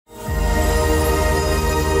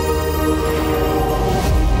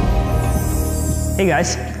Hey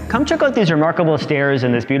guys, come check out these remarkable stairs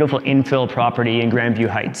in this beautiful infill property in Grandview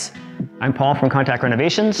Heights. I'm Paul from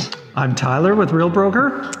Renovations. I'm Tyler with Real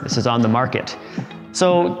Broker. This is On the Market.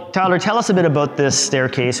 So Tyler, tell us a bit about this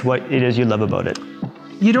staircase, what it is you love about it.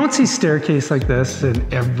 You don't see staircase like this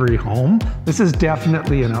in every home. This is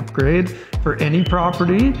definitely an upgrade for any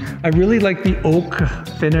property. I really like the oak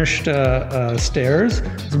finished stairs,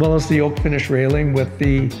 as well as the oak finish railing with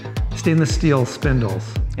the stainless steel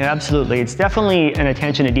spindles. Yeah, absolutely. It's definitely an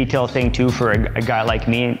attention to detail thing too for a guy like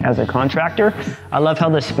me as a contractor. I love how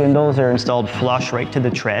the spindles are installed flush right to the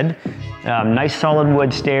tread. Nice solid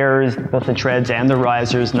wood stairs, both the treads and the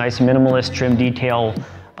risers, nice minimalist trim detail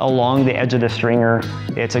along the edge of the stringer.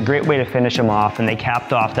 It's a great way to finish them off, and they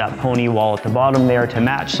capped off that pony wall at the bottom there to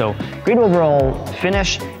match. So great overall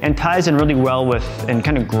finish, and ties in really well with and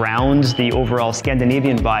kind of grounds the overall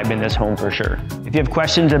Scandinavian vibe in this home for sure. If you have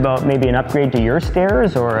questions about maybe an upgrade to your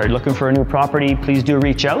stairs or are looking for a new property, please do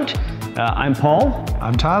reach out. I'm Paul.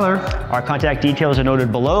 I'm Tyler. Our contact details are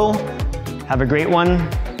noted below. Have a great one.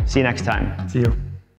 See you next time. See you.